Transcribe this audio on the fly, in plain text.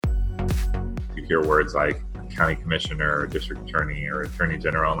you hear words like county commissioner or district attorney or attorney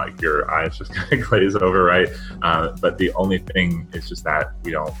general, and like your eyes just kind of glaze over, right? But the only thing is just that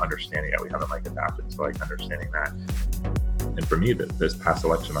we don't understand it yet. We haven't like adapted to like understanding that. And for me, this past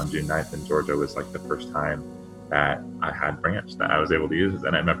election on June 9th in Georgia was like the first time that I had Branch, that I was able to use.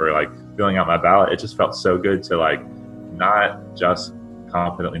 And I remember like filling out my ballot. It just felt so good to like not just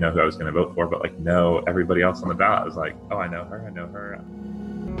confidently know who I was going to vote for, but like know everybody else on the ballot. I was like, oh, I know her.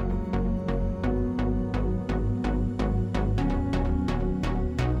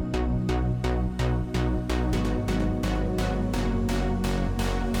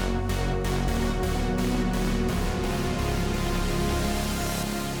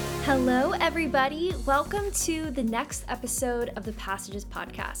 Hello, everybody. Welcome to the next episode of the Passages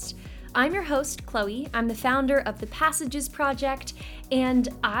Podcast. I'm your host, Chloe. I'm the founder of the Passages Project, and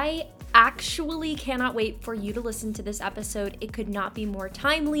I actually cannot wait for you to listen to this episode. It could not be more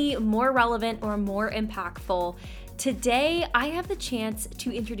timely, more relevant, or more impactful. Today, I have the chance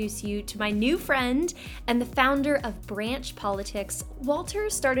to introduce you to my new friend and the founder of Branch Politics. Walter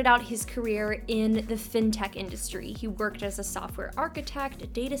started out his career in the fintech industry. He worked as a software architect, a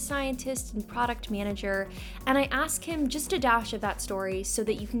data scientist, and product manager, and I asked him just a dash of that story so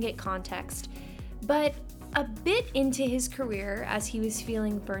that you can get context. But a bit into his career, as he was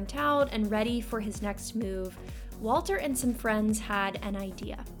feeling burnt out and ready for his next move, Walter and some friends had an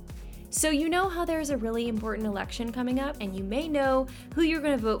idea. So you know how there's a really important election coming up, and you may know who you're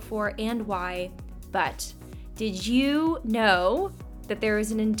going to vote for and why, but did you know that there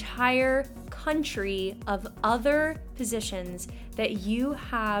is an entire country of other positions that you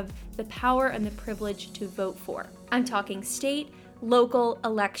have the power and the privilege to vote for? I'm talking state, local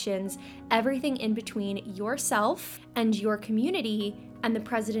elections, everything in between yourself and your community and the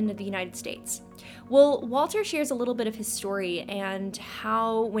President of the United States. Well, Walter shares a little bit of his story and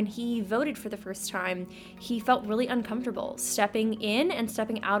how when he voted for the first time, he felt really uncomfortable stepping in and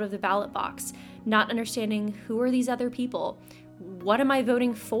stepping out of the ballot box, not understanding who are these other people, what am I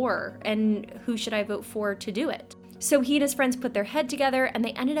voting for, and who should I vote for to do it. So he and his friends put their head together and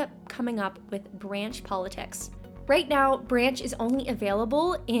they ended up coming up with Branch Politics. Right now, Branch is only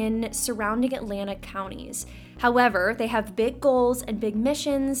available in surrounding Atlanta counties. However, they have big goals and big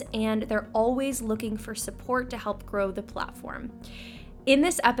missions, and they're always looking for support to help grow the platform. In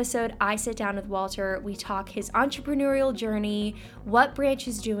this episode, I sit down with Walter, we talk his entrepreneurial journey, what Branch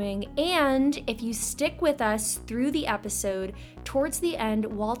is doing, and if you stick with us through the episode, towards the end,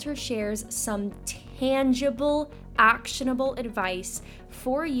 Walter shares some tangible, actionable advice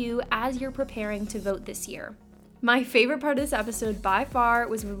for you as you're preparing to vote this year. My favorite part of this episode by far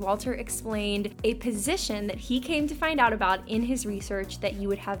was when Walter explained a position that he came to find out about in his research that you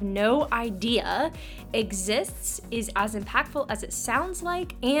would have no idea exists, is as impactful as it sounds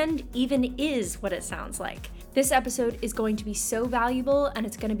like, and even is what it sounds like. This episode is going to be so valuable, and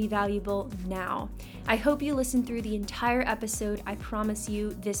it's going to be valuable now. I hope you listen through the entire episode. I promise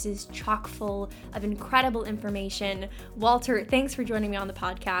you this is chock full of incredible information. Walter, thanks for joining me on the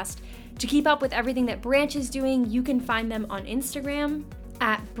podcast. To keep up with everything that Branch is doing, you can find them on Instagram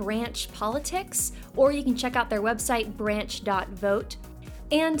at Branch Politics, or you can check out their website, branch.vote.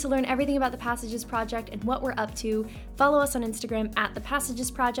 And to learn everything about the Passages Project and what we're up to, follow us on Instagram at The Passages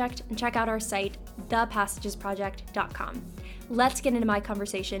Project and check out our site, thepassagesproject.com. Let's get into my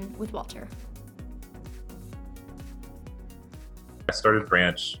conversation with Walter. I started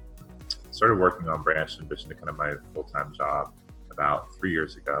working on Branch in addition to kind of my full-time job about 3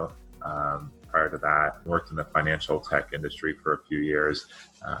 years ago. Prior to that, worked in the financial tech industry for a few years,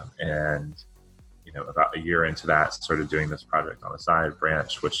 and about a year into that, started doing this project on the side,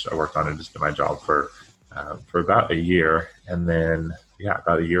 Branch, which I worked on in just my job for about a year. And then,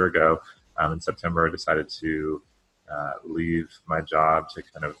 about a year ago, in September, I decided to leave my job to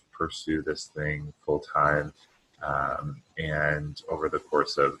kind of pursue this thing full time. And over the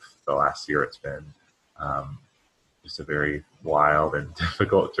course of the last year, it's been just a very wild and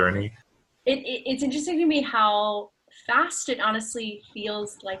difficult journey. It's interesting to me how fast it honestly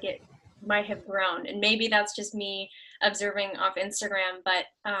feels like it might have grown, and maybe that's just me observing off Instagram, but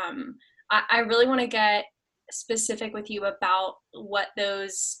I really want to get specific with you about what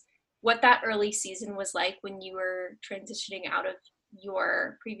that early season was like when you were transitioning out of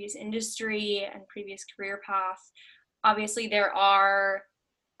your previous industry and previous career path. Obviously there are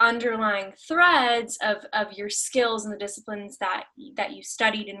underlying threads of your skills and the disciplines that you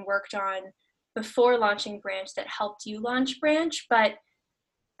studied and worked on before launching Branch that helped you launch Branch, but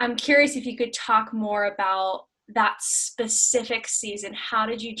I'm curious if you could talk more about that specific season. How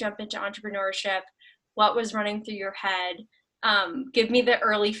did you jump into entrepreneurship? What was running through your head? Give me the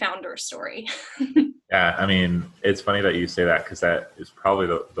early founder story. Yeah, I mean, it's funny that you say that because that is probably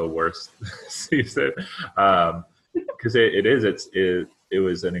the worst season. Because it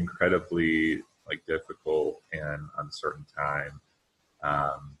was an incredibly like difficult and uncertain time.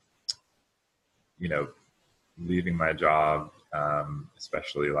 Um, you know, leaving my job,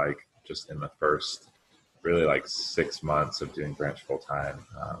 especially like just in the first really like 6 months of doing Branch full time,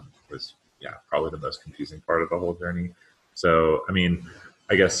 was probably the most confusing part of the whole journey. So, I mean,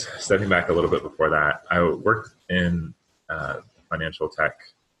 I guess stepping back a little bit before that, I worked in financial tech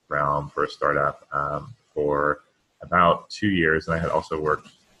realm for a startup for about 2 years, and I had also worked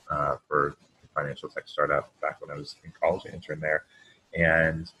for a financial tech startup back when I was in college. I interned there,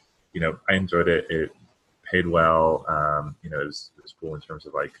 and I enjoyed it. It paid well. It was cool in terms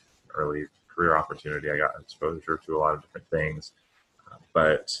of like early career opportunity. I got exposure to a lot of different things,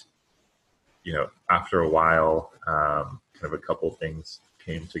 but after a while, kind of a couple things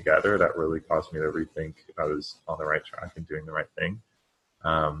came together that really caused me to rethink if I was on the right track and doing the right thing.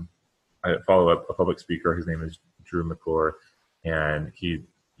 I follow up a public speaker. His name is Drew McClure, and he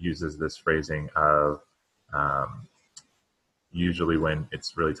uses this phrasing of usually when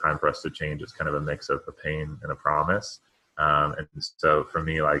it's really time for us to change, it's kind of a mix of a pain and a promise. And so for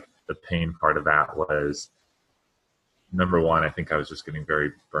me, like the pain part of that was, number one, I think I was just getting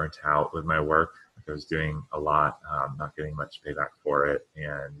very burnt out with my work. Like I was doing a lot, not getting much payback for it,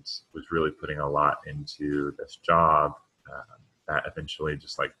 and was really putting a lot into this job that eventually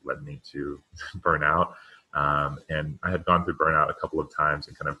just like led me to burnout. And I had gone through burnout a couple of times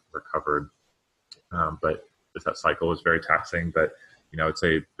and kind of recovered, but that cycle was very taxing. But I'd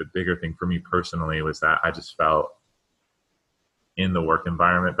say the bigger thing for me personally was that I just felt in the work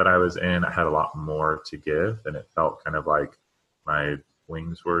environment that I was in, I had a lot more to give, and it felt kind of like my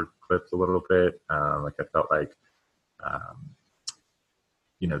wings were clipped a little bit. Like I felt like,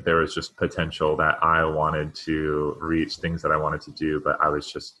 there was just potential that I wanted to reach, things that I wanted to do, but I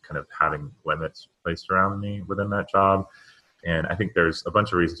was just kind of having limits placed around me within that job. And I think there's a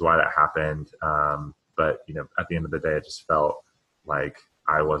bunch of reasons why that happened. But at the end of the day, it just felt like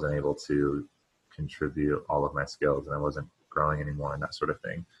I wasn't able to contribute all of my skills, and I wasn't growing anymore and that sort of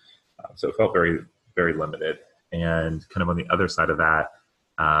thing. So it felt very, very limited. And kind of on the other side of that,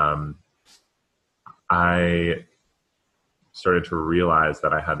 I started to realize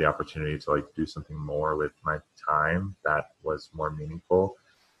that I had the opportunity to like do something more with my time that was more meaningful.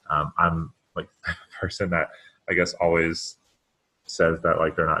 I'm like a person that I guess always says that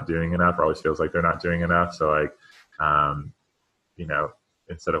like they're not doing enough, or always feels like they're not doing enough. So like,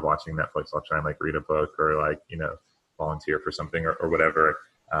 instead of watching Netflix, I'll try and like read a book or like, volunteer for something or whatever.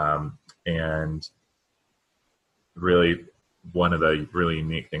 And really one of the really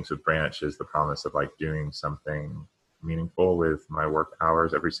unique things with Branch is the promise of like doing something meaningful with my work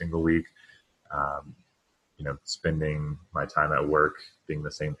hours every single week. Spending my time at work being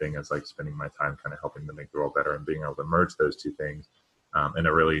the same thing as like spending my time kind of helping to make the world better, and being able to merge those two things. And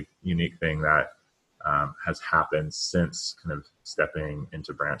a really unique thing that has happened since kind of stepping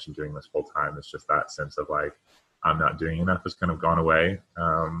into Branch and doing this full time is just that sense of like, I'm not doing enough has kind of gone away,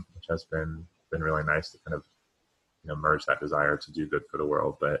 which has been really nice to kind of, merge that desire to do good for the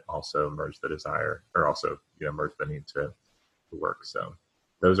world, but also merge the desire, or also, merge the need to work. So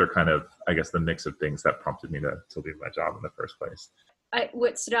those are kind of, I guess, the mix of things that prompted me to leave my job in the first place.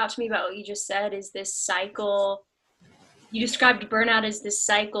 What stood out to me about what you just said is this cycle. You described burnout as this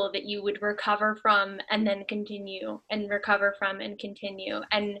cycle that you would recover from and then continue, and recover from and continue.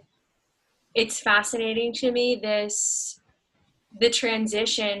 And it's fascinating to me, the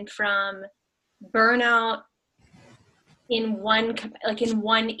transition from burnout in one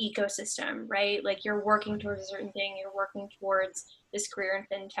ecosystem, right? Like you're working towards a certain thing, you're working towards this career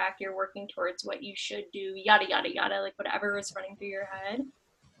in fintech, you're working towards what you should do, yada, yada, yada, like whatever is running through your head.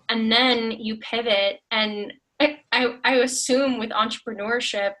 And then you pivot, and I assume with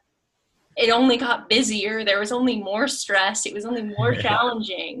entrepreneurship, it only got busier. There was only more stress. It was only more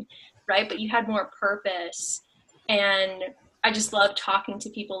challenging, right? But you had more purpose. And I just love talking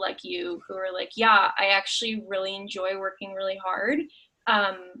to people like you who are like, yeah, I actually really enjoy working really hard.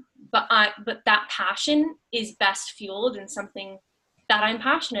 But that passion is best fueled in something that I'm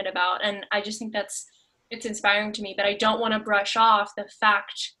passionate about. And I just think it's inspiring to me, but I don't want to brush off the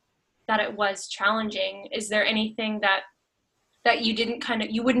fact that it was challenging. Is there anything that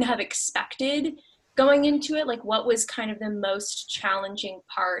you wouldn't have expected going into it? Like what was kind of the most challenging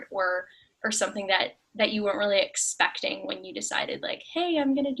part, or something that you weren't really expecting when you decided like, hey,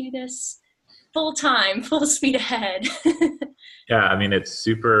 I'm going to do this full time, full speed ahead? Yeah. I mean, it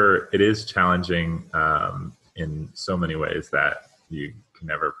is challenging. in so many ways that you can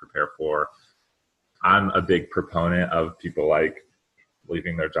never prepare for. I'm a big proponent of people like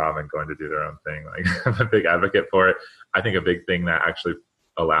leaving their job and going to do their own thing. Like I'm a big advocate for it. I think a big thing that actually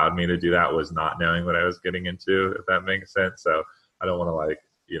allowed me to do that was not knowing what I was getting into, if that makes sense. So I don't want to like,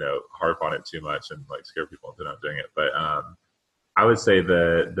 harp on it too much and like scare people into not doing it. But I would say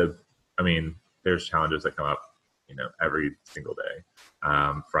there's challenges that come up, every single day,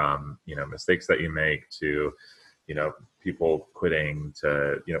 from, mistakes that you make to, people quitting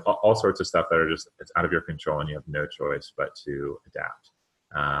to, all sorts of stuff that are just, it's out of your control and you have no choice but to adapt.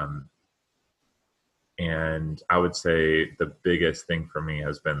 And I would say the biggest thing for me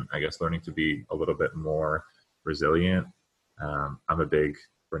has been, I guess, learning to be a little bit more resilient. I'm a big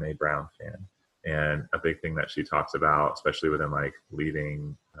Brene Brown fan, and a big thing that she talks about, especially within like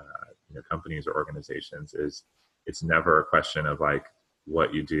leading, companies or organizations, is it's never a question of like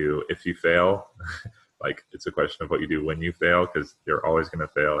what you do if you fail. Like it's a question of what you do when you fail, because you're always going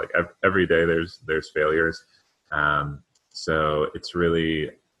to fail. Like every day there's failures. So it's really,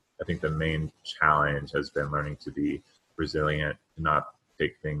 I think the main challenge has been learning to be resilient and not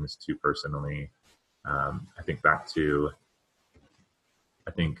take things too personally. I think back to,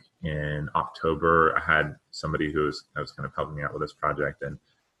 in October, I had somebody who was kind of helping me out with this project, and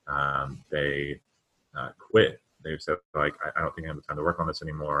they quit. They said, like, I don't think I have the time to work on this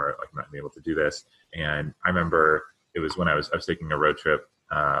anymore. Like, I'm not gonna be able to do this. And I remember it was when I was taking a road trip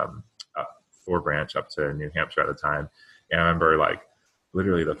for Branch up to New Hampshire at the time. And I remember like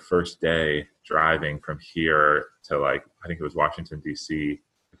literally the first day driving from here to like, I think it was Washington, DC,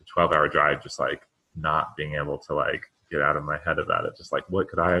 like a 12-hour drive, just like not being able to like get out of my head about it. Just like, what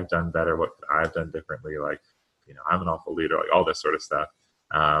could I have done better? What could I have done differently? Like, I'm an awful leader, like all this sort of stuff.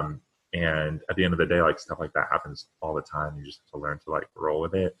 And at the end of the day, like stuff like that happens all the time. You just have to learn to like roll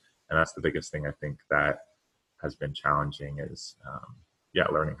with it. And that's the biggest thing I think that has been challenging is,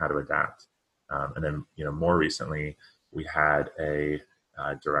 learning how to adapt. And then, more recently, we had a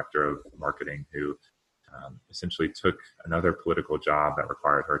director of marketing who essentially took another political job that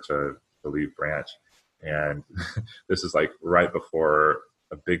required her to leave Branch. And this is like right before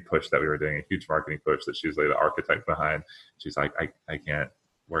a big push that we were doing, a huge marketing push that she was like the architect behind. She's like, I can't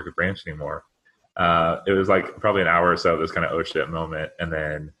work at Branch anymore. It was like probably an hour or so of this kind of oh shit moment. And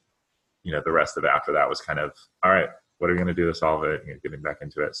then, the rest of it after that was kind of, all right, what are we going to do to solve it? Getting back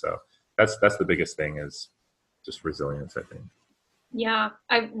into it. So that's the biggest thing is just resilience, I think. Yeah,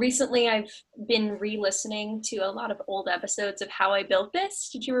 I've been re-listening to a lot of old episodes of How I Built This.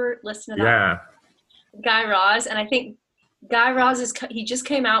 Did you ever listen to that? Yeah. Guy Raz, and I think Guy Raz he just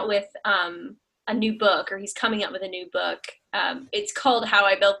came out with a new book, or he's coming up with a new book. It's called How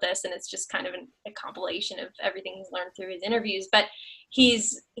I Built This, and it's just kind of a compilation of everything he's learned through his interviews. But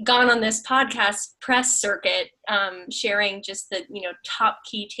he's gone on this podcast press circuit, sharing just the top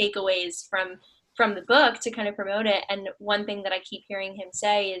key takeaways from the book to kind of promote it. And one thing that I keep hearing him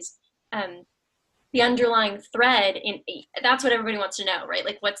say is the underlying thread that's what everybody wants to know, right?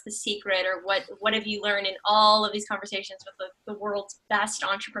 Like, what's the secret, or what have you learned in all of these conversations with the world's best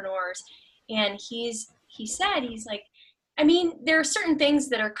entrepreneurs? And he said, he's like, I mean, there are certain things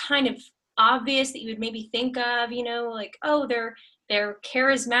that are kind of obvious that you would maybe think of, like, oh, they're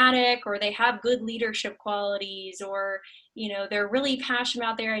charismatic, or they have good leadership qualities, or, they're really passionate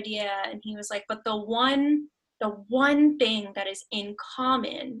about their idea. And he was like, but the one thing that is in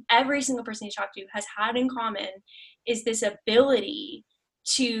common, every single person you talk to has had in common, is this ability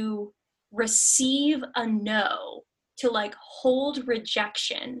to receive a no, to like hold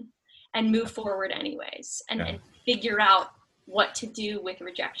rejection and move forward anyways, and figure out what to do with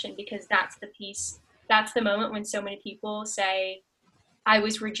rejection, because that's the moment when so many people say, I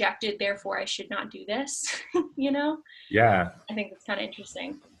was rejected, therefore I should not do this. Yeah, I think that's kind of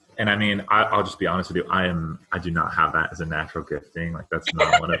interesting. And I mean, I'll just be honest with you. I do not have that as a natural gifting. Like, that's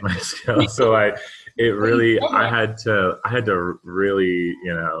not one of my skills. So I had to really,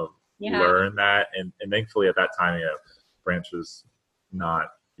 learn that. And thankfully at that time, Branch was not,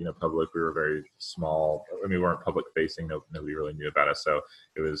 public. We were very small. I mean, we weren't public facing. Nobody really knew about us. So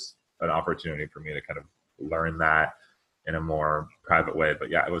it was an opportunity for me to kind of learn that in a more private way. But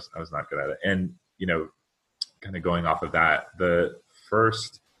yeah, I was not good at it. And, kind of going off of that, the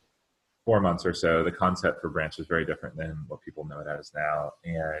first 4 months or so, the concept for Branch is very different than what people know it as now.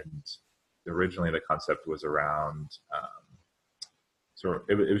 And originally the concept was around,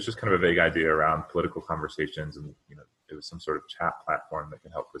 it was just kind of a vague idea around political conversations, and, it was some sort of chat platform that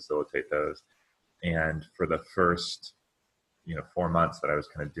can help facilitate those. And for the first, 4 months that I was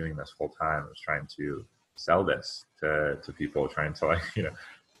kind of doing this full time, I was trying to sell this to people, trying to like,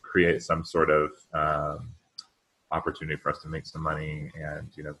 create some sort of opportunity for us to make some money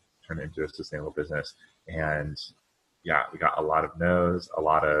and, turn it into a sustainable business. And yeah, we got a lot of no's, and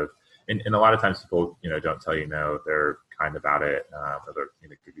a lot of times people, don't tell you no. They're kind about it, or they'll,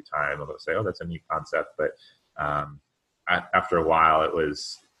 give you time, or they'll say, "Oh, that's a neat concept." But after a while,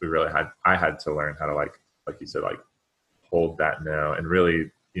 I had to learn how to like you said, like hold that no and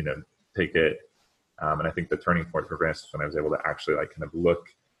really, take it. And I think the turning point for Branch is when I was able to actually like kind of look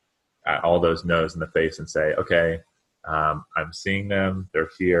at all those no's in the face and say, okay, I'm seeing them, they're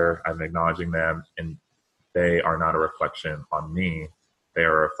here, I'm acknowledging them, and they are not a reflection on me. They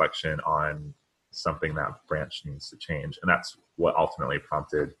are a reflection on something that Branch needs to change. And that's what ultimately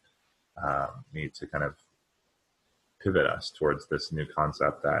prompted me to kind of pivot us towards this new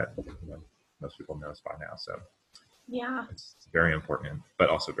concept that most people know us by now. So yeah, it's very important, but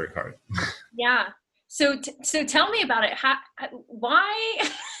also very hard. Yeah. So tell me about it.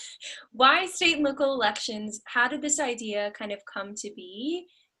 Why state and local elections? How did this idea kind of come to be?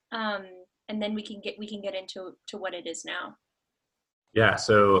 And then we can get into what it is now. Yeah.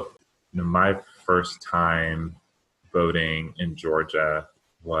 So my first time voting in Georgia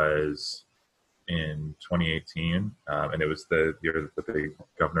was in 2018, and it was the year that the big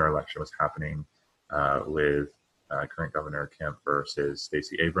governor election was happening, with current Governor Kemp versus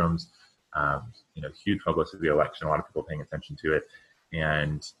Stacey Abrams. Huge publicity election, a lot of people paying attention to it.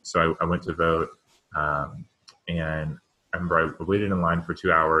 And so I went to vote, and I remember I waited in line for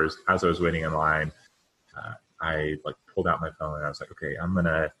 2 hours. As I was waiting in line, I like pulled out my phone and I was like, okay, I'm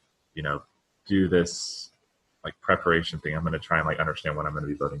gonna, do this like preparation thing. I'm gonna try and like understand what I'm gonna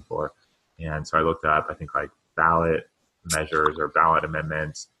be voting for. And so I looked up, I think like ballot measures or ballot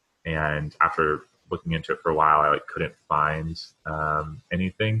amendments. And after looking into it for a while, I like couldn't find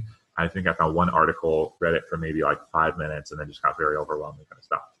anything. I think I found one article, read it for maybe like 5 minutes, and then just got very overwhelmed and kind of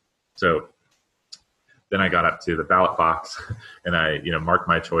stopped. So then I got up to the ballot box and I, marked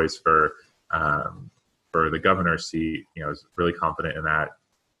my choice for the governor's seat. I was really confident in that.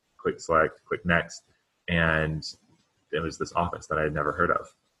 Click select, click next. And it was this office that I had never heard of.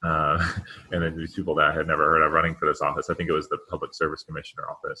 And then these people that I had never heard of running for this office. I think it was the Public Service Commissioner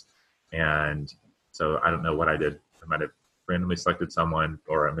office. And so I don't know what I did. I might have randomly selected someone,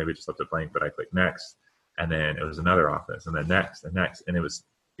 or maybe just left it blank, but I clicked next. And then it was another office, and then next and next. And it was,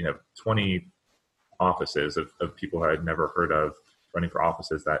 20 offices of people who I had never heard of running for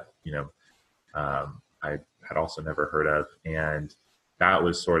offices that, I had also never heard of. And that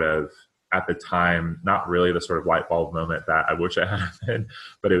was sort of, at the time, not really the sort of light bulb moment that I wish I had been,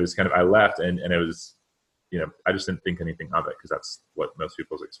 but it was kind of, I left and it was, I just didn't think anything of it, because that's what most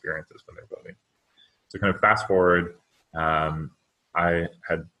people's experience is when they're voting. So kind of fast forward, I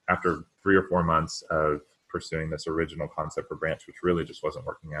had, after 3 or 4 months of pursuing this original concept for Branch, which really just wasn't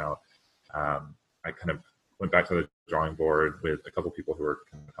working out, I kind of went back to the drawing board with a couple people who were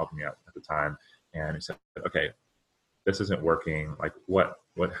kind of helping me out at the time, and I said, okay, this isn't working. Like what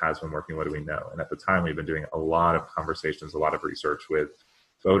has been working? What do we know? And at the time, we've been doing a lot of conversations, a lot of research with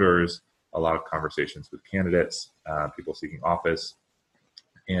voters, a lot of conversations with candidates, people seeking office.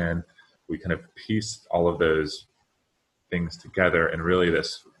 And we kind of pieced all of those things together. And really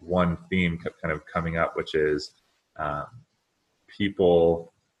this one theme kept kind of coming up, which is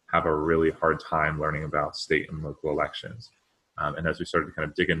people have a really hard time learning about state and local elections. And as we started to kind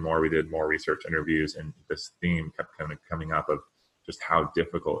of dig in more, we did more research interviews, and this theme kept kind of coming up of just how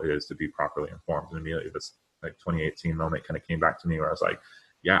difficult it is to be properly informed. And immediately this like 2018 moment kind of came back to me where I was like,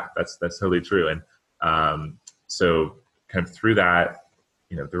 yeah, that's totally true. And so kind of through that,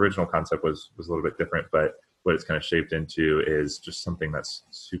 the original concept was a little bit different, but what it's kind of shaped into is just something that's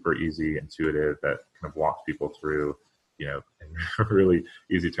super easy, intuitive, that kind of walks people through, in really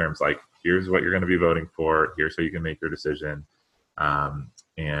easy terms, like here's what you're going to be voting for, here's how you can make your decision.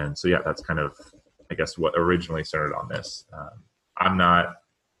 And so, yeah, that's kind of, I guess, what originally started on this. I'm not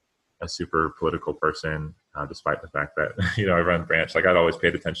a super political person, despite the fact that, I run Branch. Like I'd always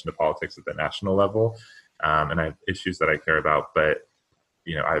paid attention to politics at the national level, and I have issues that I care about, but,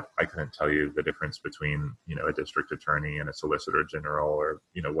 I couldn't tell you the difference between, a district attorney and a solicitor general, or,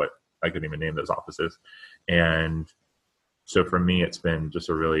 what, I couldn't even name those offices. And so for me, it's been just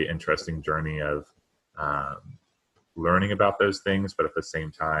a really interesting journey of, learning about those things, but at the same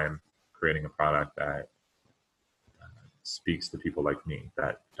time, creating a product that speaks to people like me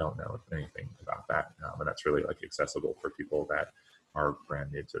that don't know anything about that. And that's really like accessible for people that are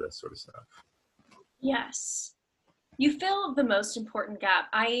brand new to this sort of stuff. Yes. You fill the most important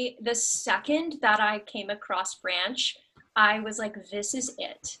gap. The second that I came across Branch, I was like, this is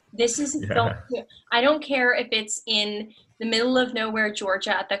it. This is, I don't care if it's in the middle of nowhere,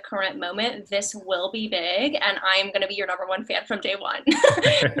 Georgia at the current moment, this will be big, and I'm going to be your number one fan from day one.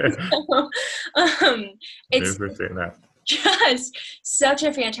 So, it's that. just such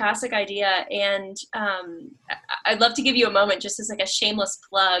a fantastic idea. And I'd love to give you a moment just as like a shameless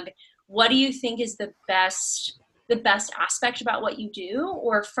plug. What do you think is the best aspect about what you do,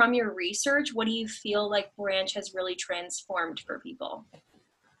 or from your research, what do you feel like Branch has really transformed for people?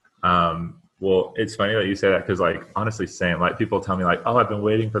 Well, it's funny that you say that, because like, honestly, same. Like, people tell me like, oh, I've been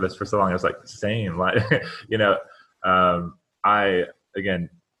waiting for this for so long. I was like, same. Like, I, again,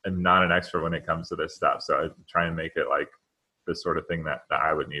 am not an expert when it comes to this stuff. So I try and make it like the sort of thing that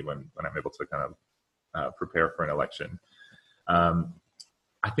I would need when I'm able to kind of prepare for an election.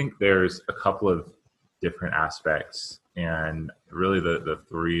 I think there's a couple of different aspects, and really the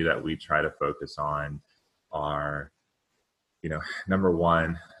three that we try to focus on are, number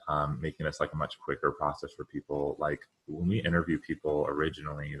one, making this like a much quicker process for people. Like, when we interview people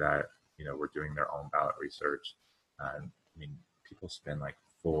originally that, were doing their own ballot research, people spend like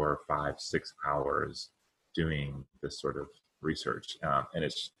 4, 5, 6 hours doing this sort of research. And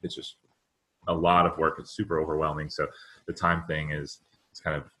it's just a lot of work. It's super overwhelming. So the time thing is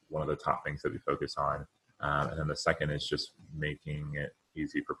kind of one of the top things that we focus on. And then the second is just making it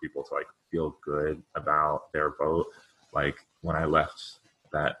easy for people to like feel good about their vote. Like, when I left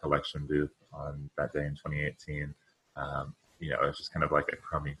that election booth on that day in 2018, it was just kind of like a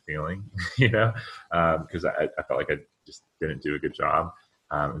crummy feeling, because I felt like I just didn't do a good job.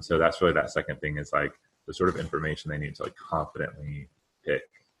 And so that's really that second thing, is like the sort of information they need to like confidently pick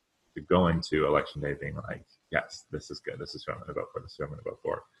to go into election day being like, yes, this is good. This is who I'm going to vote for. This is who I'm going to vote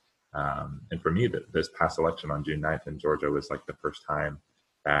for. And for me, this past election on June 9th in Georgia was like the first time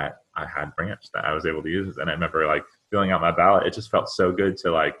that I had Branch, that I was able to use. And I remember like filling out my ballot. It just felt so good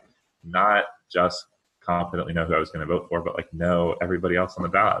to like not just confidently know who I was going to vote for, but like know everybody else on the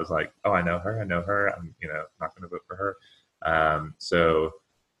ballot. I was like, oh, I know her. I'm, not going to vote for her. So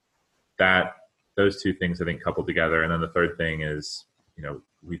those two things I think coupled together. And then the third thing is,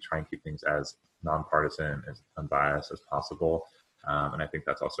 we try and keep things as nonpartisan, as unbiased as possible. And I think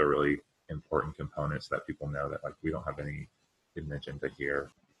that's also a really important component, so that people know that like we don't have any hidden agenda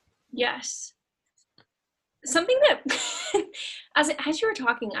here. Yes. Something that, as you were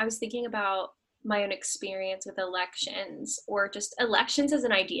talking, I was thinking about my own experience with elections, or just elections as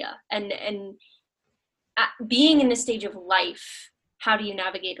an idea, and being in this stage of life. How do you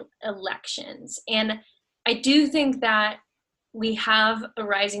navigate elections? And I do think that we have a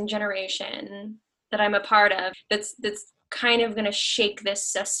rising generation that I'm a part of that's kind of going to shake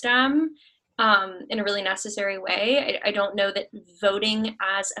this system in a really necessary way. I don't know that voting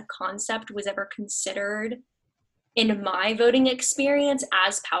as a concept was ever considered in my voting experience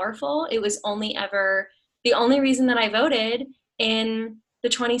as powerful. It was only ever, the only reason that I voted in the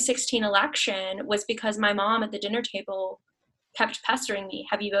 2016 election was because my mom at the dinner table kept pestering me,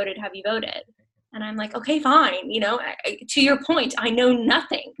 have you voted? Have you voted? And I'm like, okay, fine. To your point, I know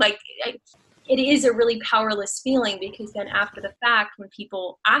nothing. Like, it is a really powerless feeling, because then after the fact, when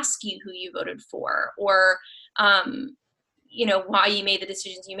people ask you who you voted for, or, why you made the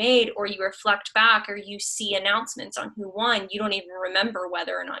decisions you made, or you reflect back, or you see announcements on who won, you don't even remember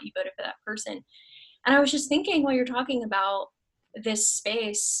whether or not you voted for that person. And I was just thinking, while you're talking about this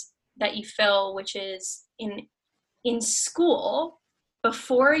space that you fill, which is in school,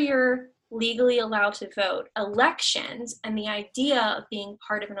 before you're legally allowed to vote, elections, and the idea of being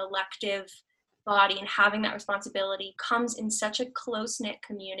part of an elective body and having that responsibility comes in such a close-knit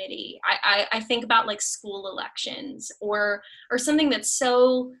community. I think about like school elections, or something that's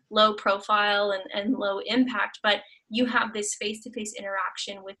so low profile and low impact, but you have this face-to-face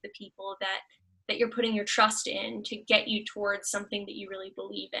interaction with the people that you're putting your trust in to get you towards something that you really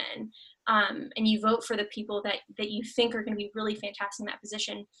believe in. And you vote for the people that you think are going to be really fantastic in that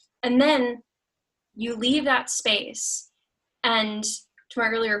position. And then you leave that space. And to my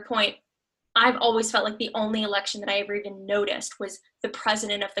earlier point, I've always felt like the only election that I ever even noticed was the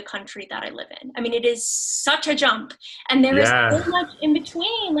president of the country that I live in. I mean, it is such a jump. And there is so much in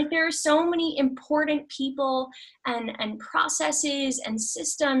between. Like, there are so many important people and processes and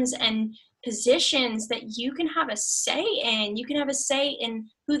systems and positions that you can have a say in. You can have a say in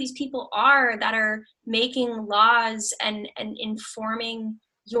who these people are that are making laws and informing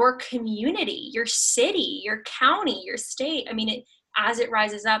your community, your city, your county, your state. I mean, as it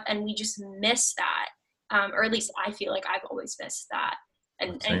rises up, and we just miss that. Or at least I feel like I've always missed that.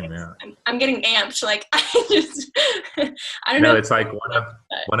 And I'm getting amped. Like, I don't know. It's like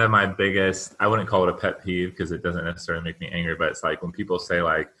one of my biggest, I wouldn't call it a pet peeve, because it doesn't necessarily make me angry, but it's like when people say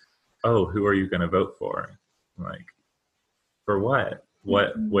like, oh, who are you going to vote for? I'm like, for what?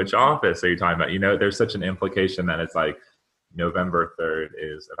 Which office are you talking about? There's such an implication that it's like November 3rd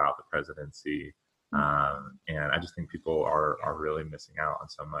is about the presidency. And I just think people are really missing out on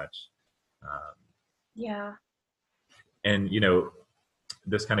so much. Yeah. And,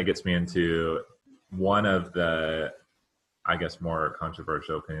 this kind of gets me into one of the, I guess, more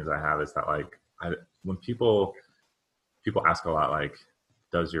controversial opinions I have is that when people ask a lot, like,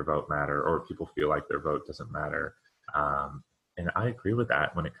 does your vote matter? Or people feel like their vote doesn't matter. And I agree with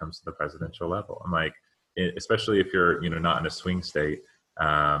that when it comes to the presidential level. I'm like, especially if you're, not in a swing state,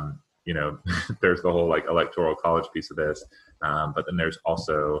 there's the whole like electoral college piece of this. But then there's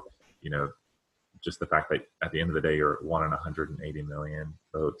also, just the fact that at the end of the day, you're 1 in 180 million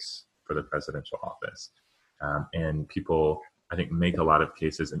votes for the presidential office. And people, I think, make a lot of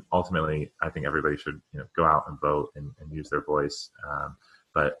cases, and ultimately, I think everybody should, go out and vote and use their voice.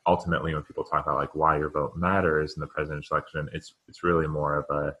 But ultimately, when people talk about like why your vote matters in the presidential election, it's really more of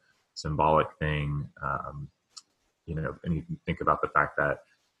a symbolic thing. And you can think about the fact that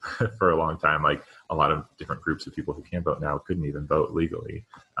for a long time, like a lot of different groups of people who can vote now couldn't even vote legally.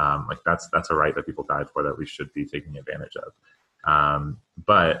 Like that's a right that people died for that we should be taking advantage of.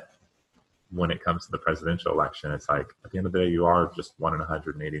 But when it comes to the presidential election, it's like at the end of the day, you are just 1 in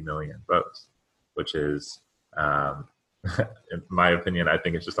 180 million votes, which is, in my opinion, I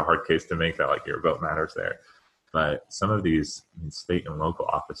think it's just a hard case to make that like your vote matters there. But some of these state and local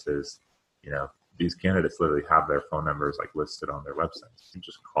offices, these candidates literally have their phone numbers like listed on their websites. You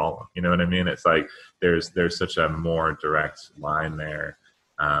just call them. You know what I mean? It's like there's such a more direct line there.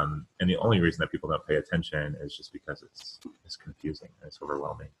 And the only reason that people don't pay attention is just because it's confusing and it's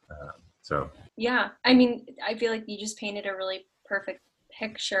overwhelming. Yeah, I mean, I feel like you just painted a really perfect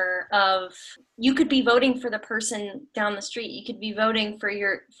picture of, you could be voting for the person down the street. You could be voting for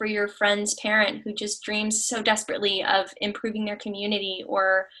your friend's parent who just dreams so desperately of improving their community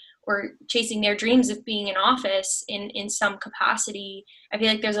or chasing their dreams of being in office in some capacity. I feel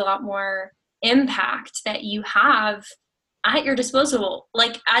like there's a lot more impact that you have at your disposal,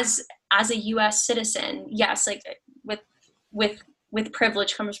 like as a U.S. citizen. Yes, like with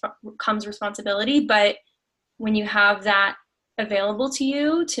privilege comes responsibility, but when you have that available to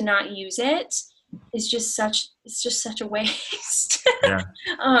you, to not use it is just such a waste. Yeah.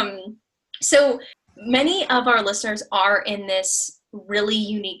 So many of our listeners are in this really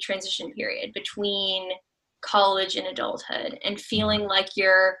unique transition period between college and adulthood and feeling like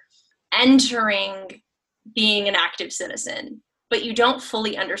you're entering being an active citizen, but you don't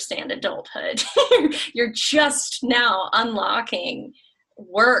fully understand adulthood. You're just now unlocking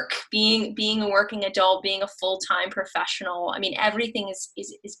work, being a working adult, being a full-time professional. I mean, everything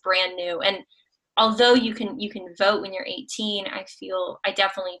is brand new. And although you can vote when you're 18, I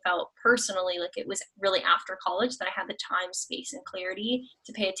definitely felt personally like it was really after college that I had the time, space, and clarity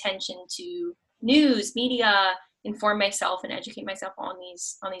to pay attention to news, media, inform myself and educate myself on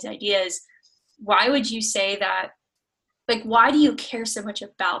these ideas. Why would you say that? Like, why do you care so much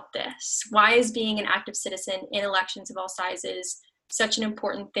about this? Why is being an active citizen in elections of all sizes such an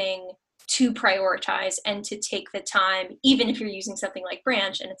important thing to prioritize and to take the time, even if you're using something like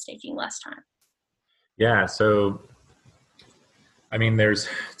Branch and it's taking less time? Yeah. So, I mean, there's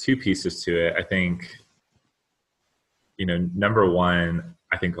two pieces to it. I think, number one,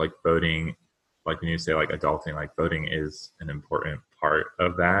 I think like voting, like when you say like adulting, like voting is an important part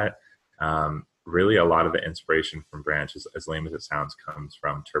of that. Really, a lot of the inspiration from Branch, as lame as it sounds, comes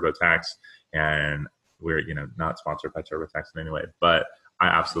from TurboTax, and we're not sponsored by TurboTax in any way, but I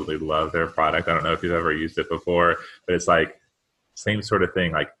absolutely love their product. I don't know if you've ever used it before, but it's like same sort of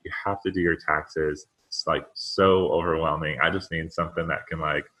thing. Like you have to do your taxes. It's like so overwhelming. I just need something that can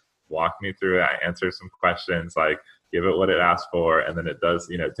like walk me through it. I answer some questions, like give it what it asks for, and then it does.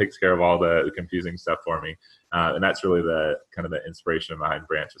 It takes care of all the confusing stuff for me. And that's really the kind of the inspiration behind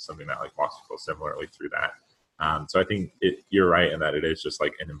Branch, is something that like walks people similarly through that. So I think you're right in that it is just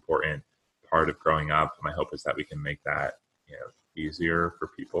like an important part of growing up. My hope is that we can make that easier for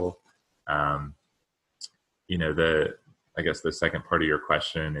people. I guess the second part of your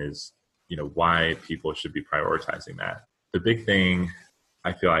question is why people should be prioritizing that. The big thing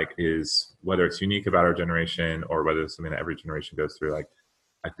I feel like is, whether it's unique about our generation or whether it's something that every generation goes through, like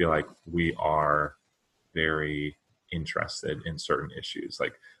I feel like we are very interested in certain issues.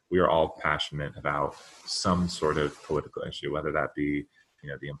 Like we are all passionate about some sort of political issue, whether that be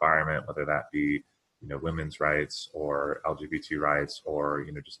the environment, whether that be women's rights or LGBT rights, or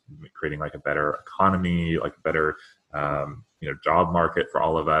just creating like a better economy, like a better job market for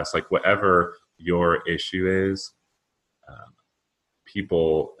all of us. Like whatever your issue is,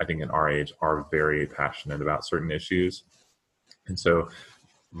 people I think in our age are very passionate about certain issues. And so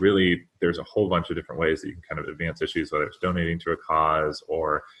really there's a whole bunch of different ways that you can kind of advance issues, whether it's donating to a cause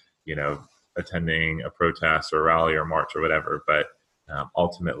or, attending a protest or a rally or march or whatever. But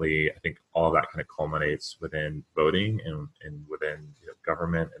ultimately, I think all that kind of culminates within voting and within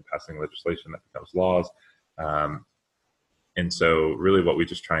government and passing legislation that becomes laws. And so really what we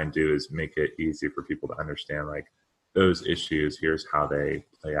just try and do is make it easy for people to understand, like, those issues, here's how they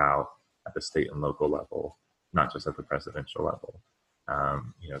play out at the state and local level, not just at the presidential level.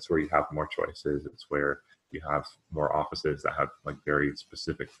 It's where you have more choices. It's where you have more offices that have like very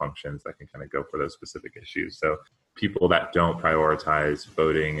specific functions that can kind of go for those specific issues. So people that don't prioritize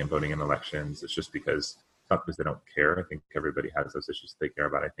voting and voting in elections, it's just because it's not because they don't care. I think everybody has those issues they care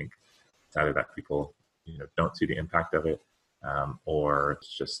about. I think it's either that people, don't see the impact of it, or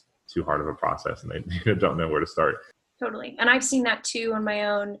it's just too hard of a process and they don't know where to start. Totally. And I've seen that too on my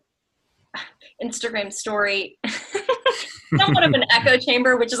own Instagram story. Somewhat of an echo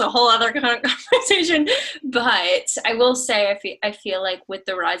chamber, which is a whole other kind of conversation. But I will say, I feel like with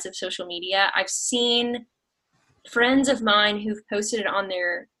the rise of social media, I've seen friends of mine who've posted it on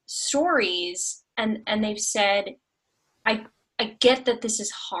their stories, and they've said, I get that this is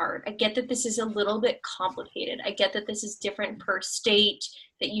hard. I get that this is a little bit complicated. I get that this is different per state,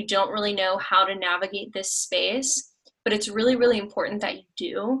 that you don't really know how to navigate this space, but it's really, really important that you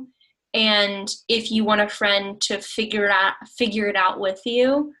do. And if you want a friend to figure it out with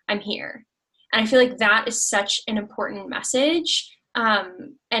you, I'm here. And I feel like that is such an important message.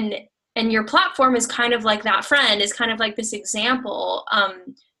 And your platform is kind of like that friend, is kind of like this example.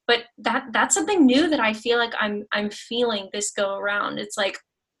 But that's something new that I feel like I'm feeling this go around. It's like,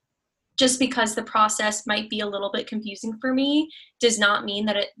 just because the process might be a little bit confusing for me does not mean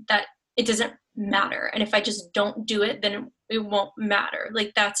that it doesn't matter. And if I just don't do it, then it won't matter.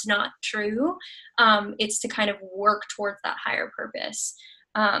 Like, that's not true. It's to kind of work towards that higher purpose.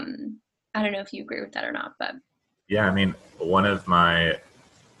 I don't know if you agree with that or not, but. Yeah, I mean, one of my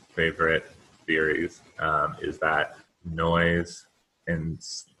favorite theories is that noise and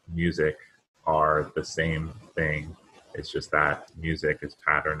music are the same thing. It's just that music is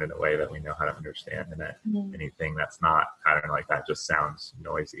patterned in a way that we know how to understand, and that anything that's not patterned like that just sounds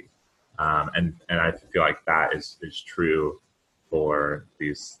noisy. And I feel like that is true for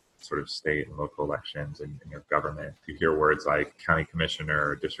these sort of state and local elections and your government. You hear words like county commissioner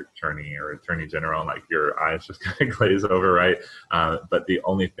or district attorney or attorney general, and like your eyes just kind of glaze over, right? But the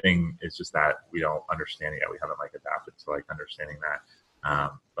only thing is just that we don't understand it yet. We haven't like adapted to like understanding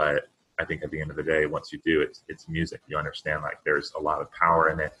that. But I think at the end of the day, once you do, it's music. You understand like there's a lot of power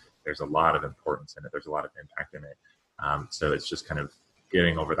in it. There's a lot of importance in it. There's a lot of impact in it. So it's just kind of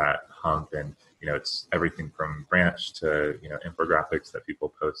getting over that hump, and it's everything from branch to infographics that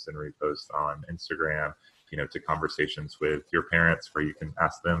people post and repost on Instagram, to conversations with your parents where you can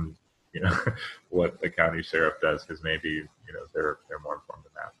ask them what the county sheriff does, because maybe they're more informed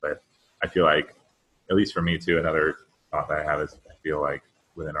than that. But I feel like, at least for me too, another thought that I have is I feel like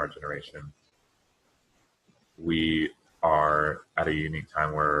within our generation we are at a unique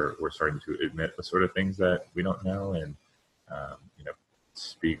time where we're starting to admit the sort of things that we don't know, and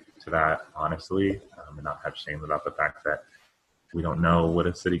speak to that honestly, and not have shame about the fact that we don't know what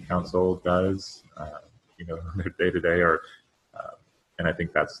a city council does, their day to day, or and I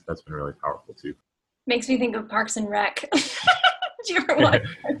think that's been really powerful too. Makes me think of Parks and Rec. Did you ever watch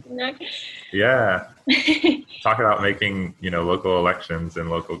Parks and Rec? Yeah. Talk about making local elections and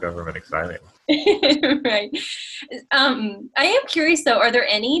local government exciting. Right. I am curious though, are there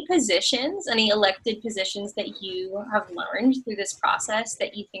any elected positions that you have learned through this process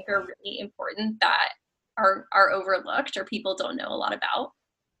that you think are really important that are overlooked or people don't know a lot about?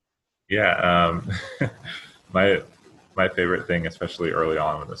 Yeah. My favorite thing, especially early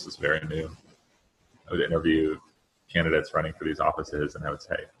on when this is very new, I would interview candidates running for these offices, and I would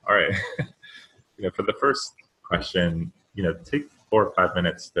say, all right, for the first question, take 4 or 5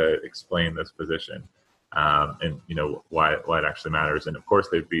 minutes to explain this position, and why it actually matters. And of course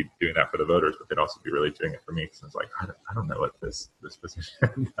they'd be doing that for the voters, but they'd also be really doing it for me, because it's like, I don't know what this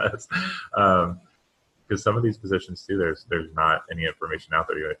position does, because some of these positions too, there's not any information out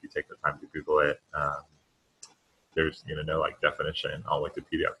there, even if you take the time to Google it. There's no like definition on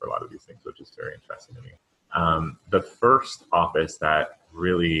Wikipedia for a lot of these things, which is very interesting to me. The first office that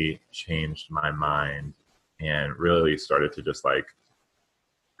really changed my mind and really started to just like,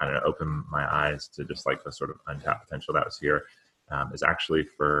 I don't know, open my eyes to just like the sort of untapped potential that was here, is actually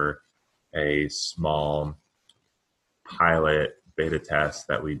for a small pilot beta test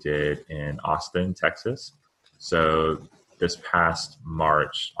that we did in Austin, Texas. So this past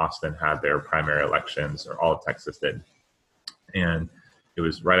March, Austin had their primary elections, or all of Texas did. And it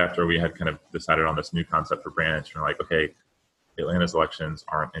was right after we had kind of decided on this new concept for Branch. And we're like, okay, Atlanta's elections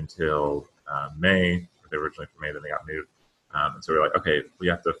aren't until May. They were originally for May, then they got moved. And so we're like, okay, we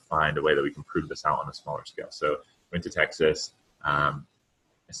have to find a way that we can prove this out on a smaller scale. So went to Texas,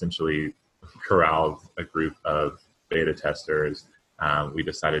 essentially corralled a group of beta testers. We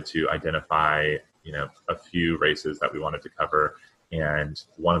decided to identify, a few races that we wanted to cover. And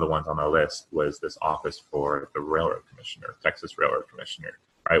one of the ones on our list was this office for the Railroad Commissioner, Texas Railroad Commissioner,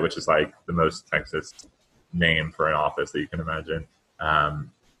 right? Which is like the most Texas name for an office that you can imagine.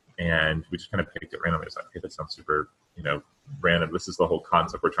 And we just kind of picked it randomly. It's like, okay, that sounds super, random. This is the whole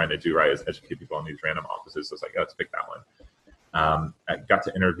concept we're trying to do, right? Is educate people on these random offices. So it's like, let's pick that one. I got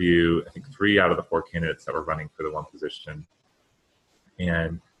to interview, I think 3 out of the 4 candidates that were running for the one position.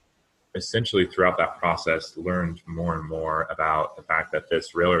 And essentially throughout that process, learned more and more about the fact that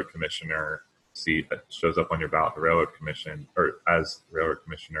this Railroad Commissioner seat that shows up on your ballot, the Railroad Commission, or as Railroad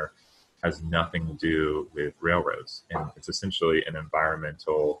Commissioner, has nothing to do with railroads. And it's essentially an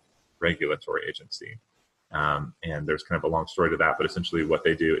environmental regulatory agency. And there's kind of a long story to that, but essentially what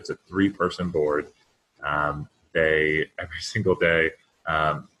they do, it's a 3-person board. They, every single day,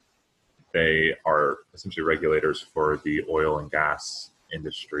 they are essentially regulators for the oil and gas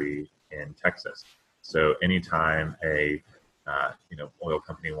industry in Texas. So anytime a oil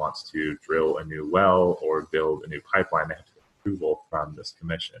company wants to drill a new well or build a new pipeline, they have to get approval from this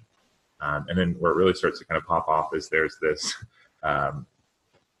commission. And then where it really starts to kind of pop off is there's this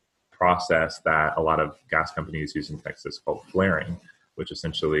process that a lot of gas companies use in Texas called flaring, which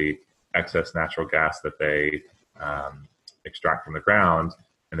essentially excess natural gas that they extract from the ground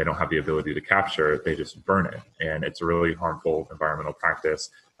and they don't have the ability to capture, they just burn it. And it's a really harmful environmental practice.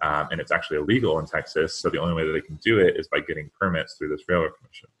 And it's actually illegal in Texas. So the only way that they can do it is by getting permits through this Railroad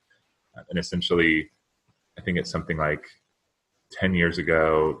Commission. And essentially, I think it's something like 10 years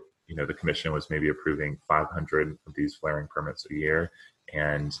ago, the commission was maybe approving 500 of these flaring permits a year.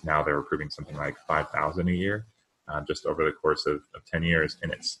 And now they're approving something like 5,000 a year, just over the course of 10 years.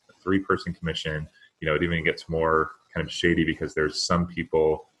 And it's a 3-person commission. It even gets more kind of shady because there's some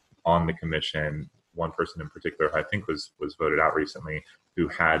people on the commission, one person in particular, I think was voted out recently, who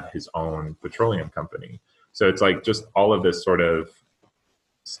had his own petroleum company. So it's like just all of this sort of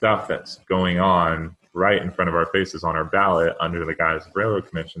stuff that's going on right in front of our faces on our ballot under the guise of Railroad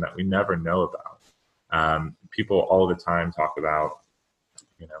Commission that we never know about. People all the time talk about,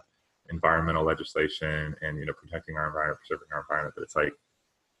 environmental legislation and, protecting our environment, preserving our environment, but it's like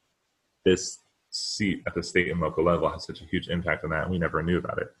this seat at the state and local level has such a huge impact on that, and we never knew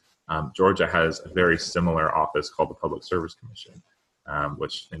about it. Georgia has a very similar office called the Public Service Commission,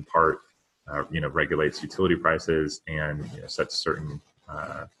 which in part, regulates utility prices and sets certain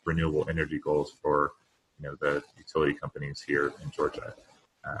renewable energy goals for, the utility companies here in Georgia.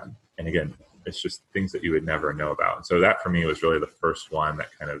 And again, it's just things that you would never know about. And so that for me was really the first one that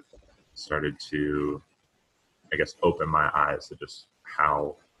kind of started to, I guess, open my eyes to just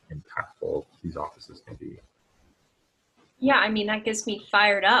how impactful these offices can be. Yeah, I mean, that gets me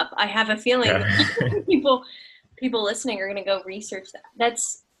fired up. I have a feeling people listening are going to go research that.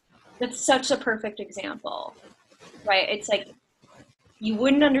 That's such a perfect example, right? It's like you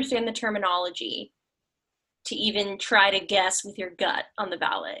wouldn't understand the terminology to even try to guess with your gut on the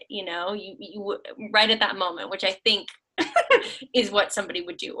ballot, you right at that moment, which I think is what somebody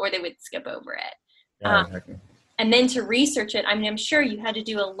would do, or they would skip over it. Yeah, exactly. And then to research it, I mean, I'm sure you had to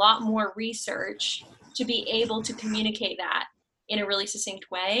do a lot more research to be able to communicate that in a really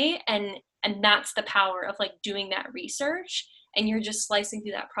succinct way. And that's the power of like doing that research, and you're just slicing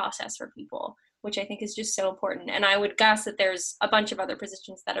through that process for people, which I think is just so important. And I would guess that there's a bunch of other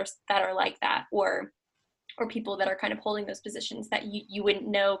positions that are like that, or people that are kind of holding those positions that you wouldn't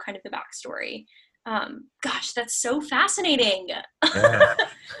know kind of the backstory. Gosh, that's so fascinating. Yeah.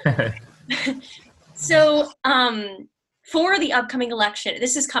 So for the upcoming election,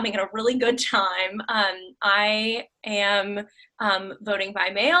 this is coming at a really good time. I am voting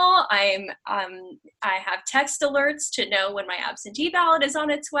by mail. I have text alerts to know when my absentee ballot is on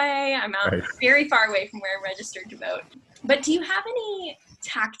its way. I'm out very far away from where I'm registered to vote. But do you have any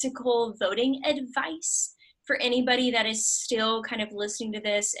tactical voting advice for anybody that is still kind of listening to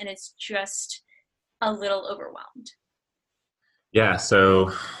this and is just a little overwhelmed? Yeah,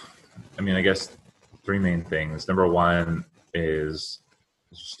 so, I mean, I guess 3 main things. Number 1 is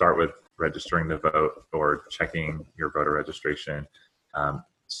start with registering to vote or checking your voter registration.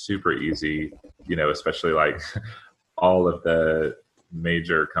 Super easy, especially like all of the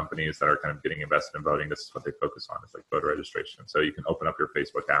major companies that are kind of getting invested in voting. This is what they focus on. It's like voter registration. So you can open up your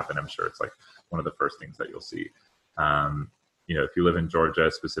Facebook app and I'm sure it's like one of the first things that you'll see. if you live in Georgia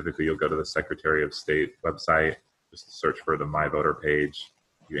specifically, you'll go to the Secretary of State website, just search for the My Voter page.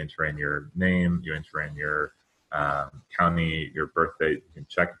 You enter in your name, you enter in your county, your birth date. You can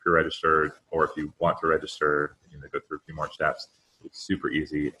check if you're registered, or if you want to register, go through a few more steps. It's super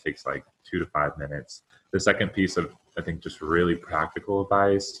easy. It takes like 2 to 5 minutes. The second piece of, I think, just really practical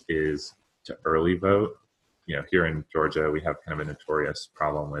advice is to early vote. Here in Georgia, we have kind of a notorious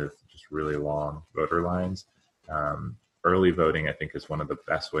problem with just really long voter lines. Early voting, I think, is one of the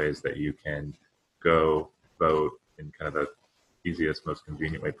best ways that you can go vote in kind of the easiest, most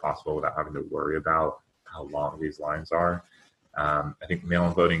convenient way possible without having to worry about how long these lines are. I think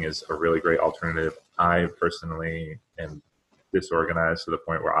mail-in voting is a really great alternative. I personally am disorganized to the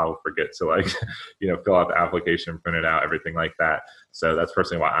point where I'll forget to fill out the application, print it out, everything like that. So that's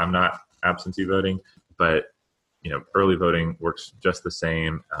personally why I'm not absentee voting. But early voting works just the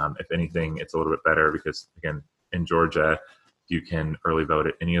same. If anything, it's a little bit better because, again, in Georgia, you can early vote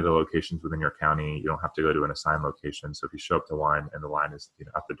at any of the locations within your county. You don't have to go to an assigned location. So if you show up to one and the line is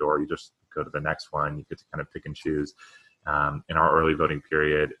at the door, you just go to the next one. You get to kind of pick and choose. And our early voting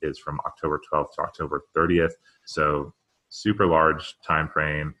period is from October 12th to October 30th. So super large time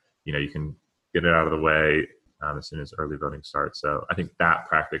frame. You can get it out of the way as soon as early voting starts. So I think that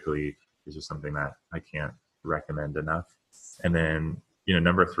practically is just something that I can't recommend enough. And then,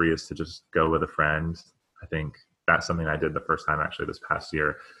 number 3 is to just go with a friend. I think that's something I did the first time actually this past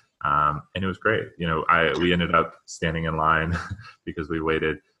year. And it was great. We ended up standing in line because we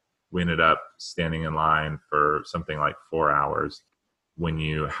ended up standing in line for something like 4 hours. When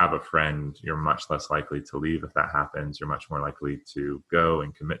you have a friend, you're much less likely to leave if that happens. You're much more likely to go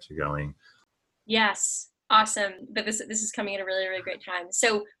and commit to going. Yes. Awesome. But this is coming at a really, really great time.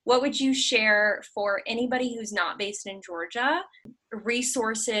 So what would you share for anybody who's not based in Georgia,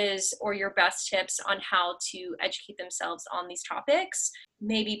 resources or your best tips on how to educate themselves on these topics,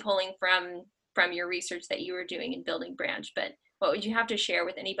 maybe pulling from your research that you were doing in building Branch, but what would you have to share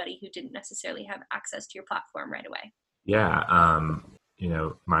with anybody who didn't necessarily have access to your platform right away? Yeah.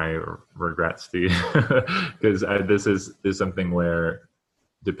 My regrets to you, because this is something where,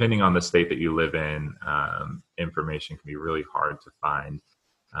 depending on the state that you live in, information can be really hard to find,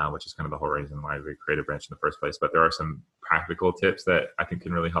 which is kind of the whole reason why we created Branch in the first place. But there are some practical tips that I think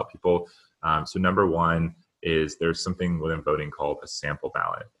can really help people. So number 1 is there's something within voting called a sample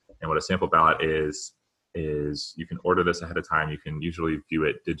ballot. And what a sample ballot is you can order this ahead of time. You can usually view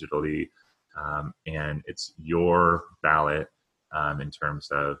it digitally, and it's your ballot in terms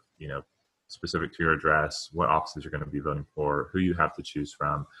of, specific to your address, what offices you're going to be voting for, who you have to choose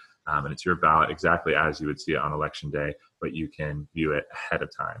from. And it's your ballot exactly as you would see it on election day, but you can view it ahead of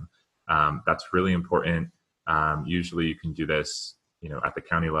time. That's really important. Usually you can do this, at the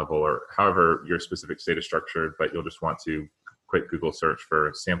county level or however your specific state is structured, but you'll just want to quick Google search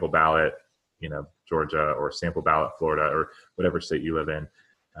for sample ballot, Georgia, or sample ballot, Florida, or whatever state you live in.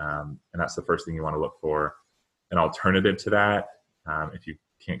 And that's the first thing you want to look for. An alternative to that, if you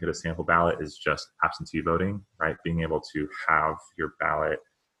can't get a sample ballot, is just absentee voting, right? Being able to have your ballot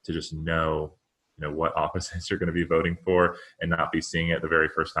to just know, what offices you're going to be voting for and not be seeing it the very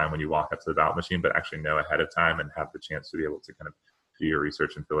first time when you walk up to the ballot machine, but actually know ahead of time and have the chance to be able to kind of do your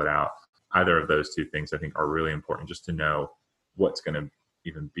research and fill it out. Either of those 2 things I think are really important, just to know what's going to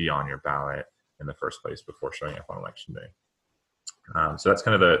even be on your ballot in the first place before showing up on election day. So that's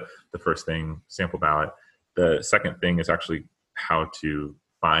kind of the first thing, sample ballot. The second thing is actually how to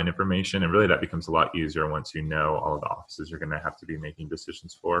find information. And really that becomes a lot easier once you know all of the offices you're going to have to be making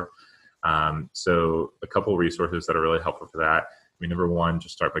decisions for. So a couple resources that are really helpful for that. Number 1,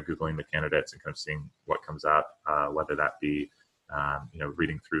 just start by Googling the candidates and kind of seeing what comes up, whether that be,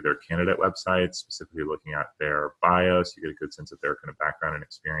 reading through their candidate websites, specifically looking at their bios. You get a good sense of their kind of background and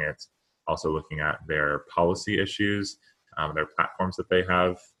experience. Also looking at their policy issues, their platforms that they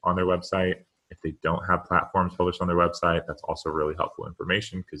have on their website. If they don't have platforms published on their website, that's also really helpful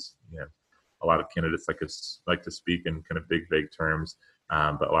information because, a lot of candidates like to speak in kind of big, vague terms,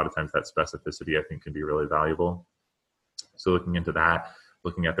 but a lot of times that specificity, I think, can be really valuable. So looking into that,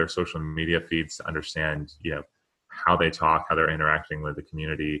 looking at their social media feeds to understand, how they talk, how they're interacting with the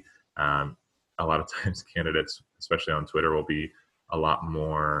community. A lot of times candidates, especially on Twitter, will be a lot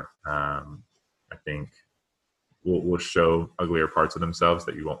more, I think, will show uglier parts of themselves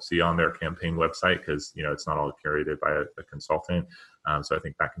that you won't see on their campaign website because, it's not all curated by a consultant. So I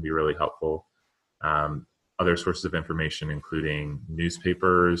think that can be really helpful. Other sources of information, including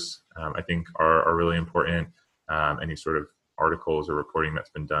newspapers, I think are really important. Any sort of articles or reporting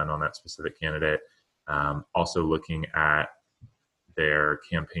that's been done on that specific candidate. Also looking at their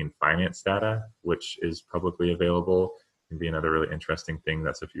campaign finance data, which is publicly available. can be another really interesting thing.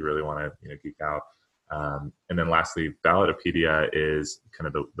 That's if you really want to, geek out. And then lastly, Ballotopedia is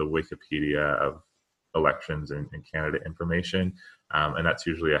kind of the Wikipedia of elections and candidate information. And that's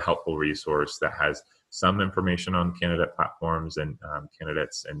usually a helpful resource that has some information on candidate platforms and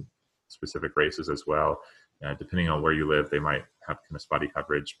candidates and specific races as well. Depending on where you live, they might have kind of spotty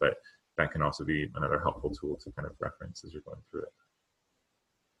coverage, but that can also be another helpful tool to kind of reference as you're going through it.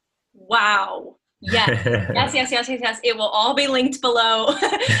 Wow. Yes. It will all be linked below.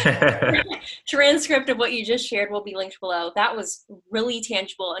 Transcript of what you just shared will be linked below. That was really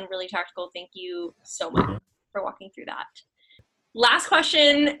tangible and really tactical. Thank you so much for walking through that. Last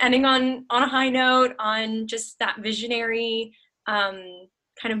question, ending on a high note, on just that visionary kind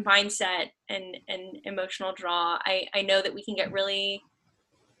of mindset and emotional draw. I know that we can get really,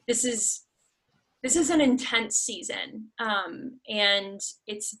 this is an intense season, and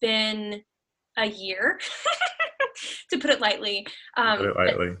it's been a year, to put it lightly. But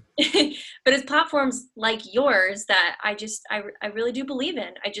it's platforms like yours that I really do believe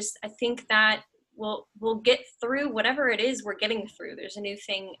in. I think that we'll get through whatever it is we're getting through. There's a new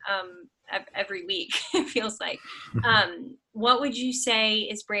thing every week, it feels like. What would you say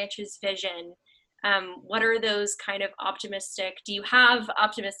is Branch's vision? What are those kind of optimistic, do you have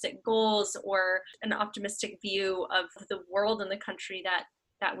optimistic goals or an optimistic view of the world and the country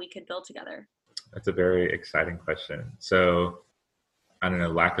that we could build together? That's a very exciting question. So, I don't know,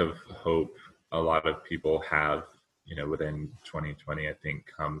 lack of hope a lot of people have, within 2020, I think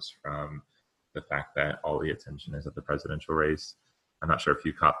comes from the fact that all the attention is at the presidential race. I'm not sure if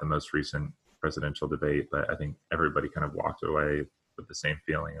you caught the most recent presidential debate, but I think everybody kind of walked away with the same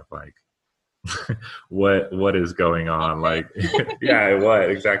feeling of like, what is going on? Like, yeah, what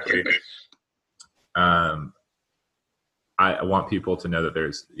exactly? I want people to know that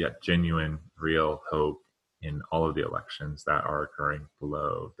there's genuine, real hope in all of the elections that are occurring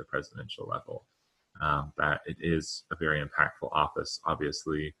below the presidential level. That it is a very impactful office,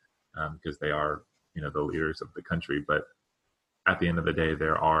 obviously, because they are, the leaders of the country. But at the end of the day,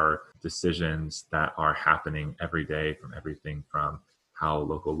 there are decisions that are happening every day, from everything from how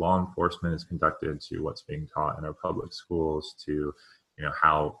local law enforcement is conducted to what's being taught in our public schools to,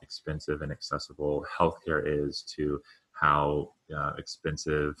 how expensive and accessible healthcare is, to how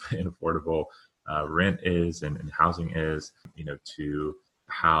expensive and affordable rent is and housing is, to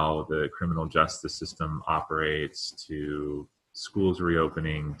how the criminal justice system operates, to schools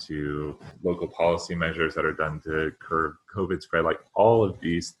reopening, to local policy measures that are done to curb COVID spread. Like, all of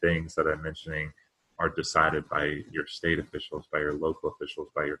these things that I'm mentioning are decided by your state officials, by your local officials,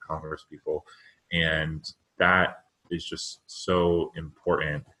 by your Congress people. And that is just so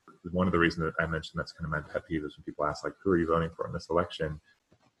important. One of the reasons that I mentioned that's kind of my pet peeve is when people ask, like, who are you voting for in this election?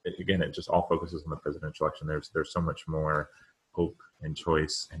 It just all focuses on the presidential election. There's so much more hope and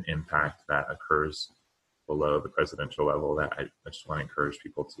choice and impact that occurs below the presidential level that I just want to encourage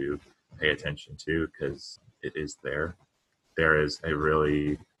people to pay attention to, because it is there. There is a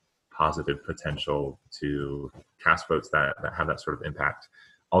really positive potential to cast votes that have that sort of impact.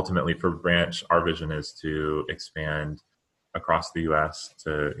 Ultimately, for Branch, our vision is to expand across the U.S.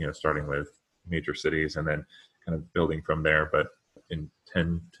 to, starting with major cities and then kind of building from there. But in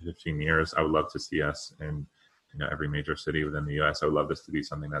 10 to 15 years, I would love to see us in, every major city within the U.S. I would love this to be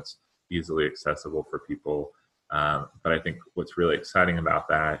something that's easily accessible for people. But I think what's really exciting about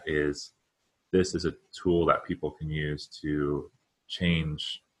that is this is a tool that people can use to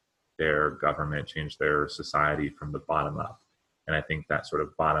change their government, change their society from the bottom up. And I think that sort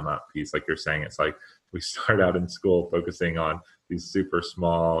of bottom up piece, like you're saying, it's like we start out in school focusing on these super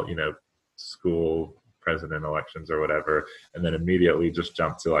small, school president elections or whatever, and then immediately just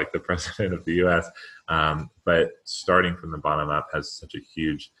jump to like the president of the US. But starting from the bottom up has such a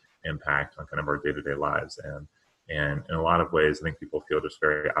huge impact on kind of our day-to-day lives. And in a lot of ways, I think people feel just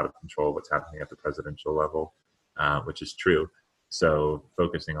very out of control of what's happening at the presidential level, which is true. So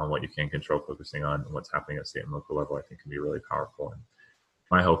focusing on what you can control, focusing on what's happening at state and local level, I think can be really powerful. And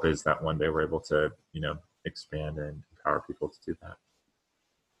my hope is that one day we're able to, expand and empower people to do that.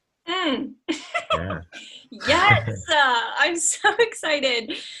 Yeah. Yes, I'm so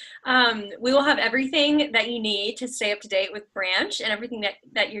excited. We will have everything that you need to stay up to date with Branch and everything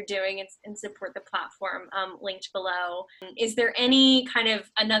that you're doing and support the platform linked below. Is there any kind of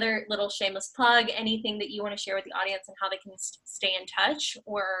another little shameless plug, anything that you want to share with the audience and how they can stay in touch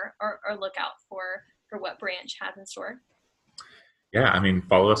or look out for what Branch has in store? Yeah,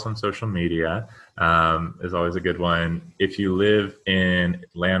 follow us on social media is always a good one. If you live in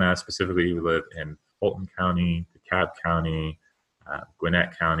Atlanta, specifically, you live in Fulton County, DeKalb County,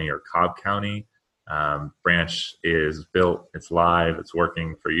 Gwinnett County, or Cobb County, Branch is built, it's live, it's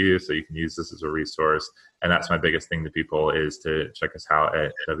working for you, so you can use this as a resource. And that's my biggest thing to people, is to check us out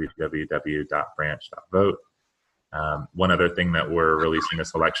at www.branch.vote. One other thing that we're releasing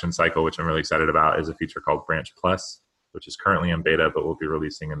this election cycle, which I'm really excited about, is a feature called Branch Plus, which is currently in beta, but we'll be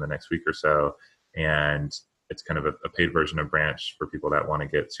releasing in the next week or so. And it's kind of a paid version of Branch for people that want to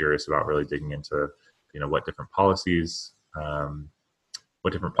get serious about really digging into, what different policies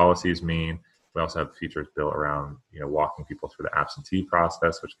mean. We also have features built around, walking people through the absentee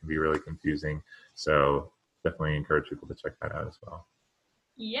process, which can be really confusing. So definitely encourage people to check that out as well.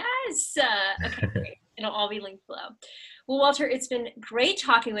 Yes. Okay, great. It'll all be linked below. Well, Walter, it's been great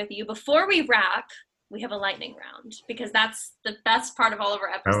talking with you. Before we wrap, we have a lightning round, because that's the best part of all of our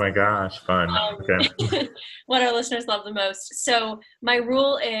episodes. Oh my gosh, fun. Okay. What our listeners love the most. So my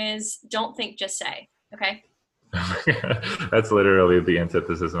rule is don't think, just say. Okay? That's literally the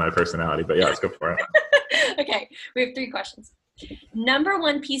antithesis of my personality, but yeah, let's go for it. Okay, we have 3 questions. Number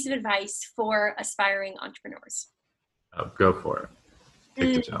 1 piece of advice for aspiring entrepreneurs. Oh, go for it.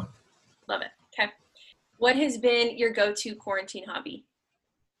 Take the jump. Love it. Okay. What has been your go-to quarantine hobby?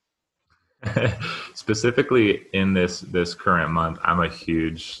 Specifically in this current month, I'm a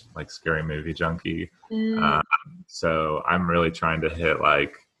huge scary movie junkie. So I'm really trying to hit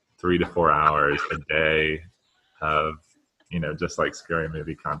 3 to 4 hours a day of just scary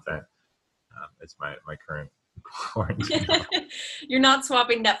movie content. It's my current quarantine. You're not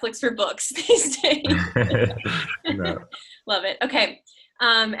swapping Netflix for books these days. No. Love it. Okay.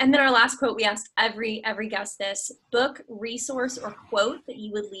 And then our last quote, we asked every guest this: book, resource, or quote that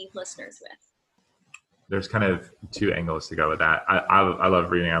you would leave listeners with. There's kind of 2 angles to go with that. I love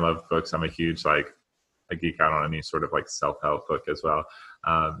reading. I love books. I'm a huge I geek out on any sort of self-help book as well.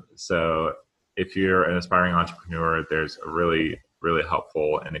 So if you're an aspiring entrepreneur, there's a really, really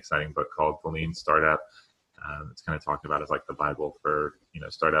helpful and exciting book called The Lean Startup. It's kind of talked about as the Bible for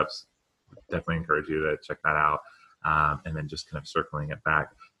startups. Definitely encourage you to check that out. And then just kind of circling it back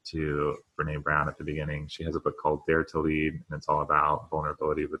to Brene Brown at the beginning, she has a book called Dare to Lead, and it's all about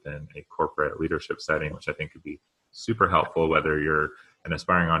vulnerability within a corporate leadership setting, which I think could be super helpful whether you're an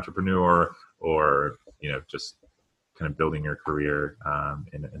aspiring entrepreneur or just kind of building your career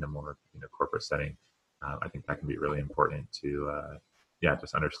in a more corporate setting. I think that can be really important to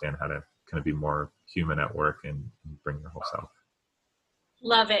just understand how to kind of be more human at work and bring your whole self.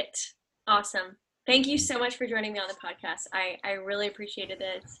 Love it. Awesome. Thank you so much for joining me on the podcast. I really appreciated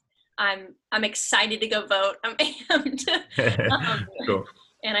it. I'm excited to go vote. I'm amped. Cool.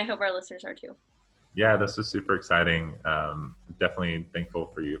 And I hope our listeners are too. Yeah, this is super exciting. Definitely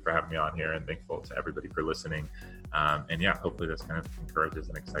thankful for you for having me on here, and thankful to everybody for listening. And yeah, hopefully this kind of encourages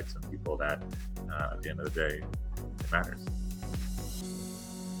and excites some people that at the end of the day, it matters.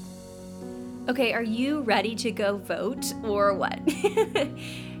 Okay, are you ready to go vote or what?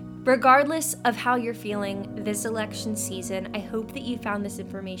 Regardless of how you're feeling this election season, I hope that you found this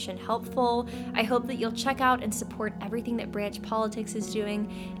information helpful. I hope that you'll check out and support everything that Branch Politics is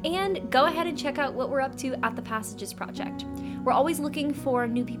doing, and go ahead and check out what we're up to at the Passages Project. We're always looking for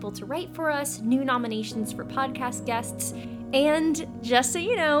new people to write for us, new nominations for podcast guests, and just so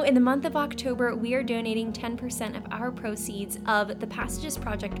you know, in the month of October, we are donating 10% of our proceeds of the Passages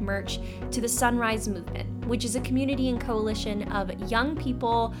Project merch to the Sunrise Movement, which is a community and coalition of young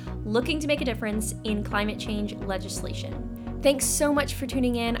people looking to make a difference in climate change legislation. Thanks so much for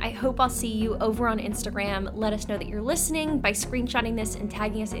tuning in. I hope I'll see you over on Instagram. Let us know that you're listening by screenshotting this and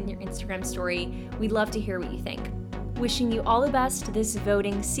tagging us in your Instagram story. We'd love to hear what you think. Wishing you all the best this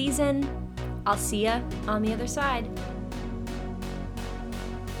voting season. I'll see ya on the other side.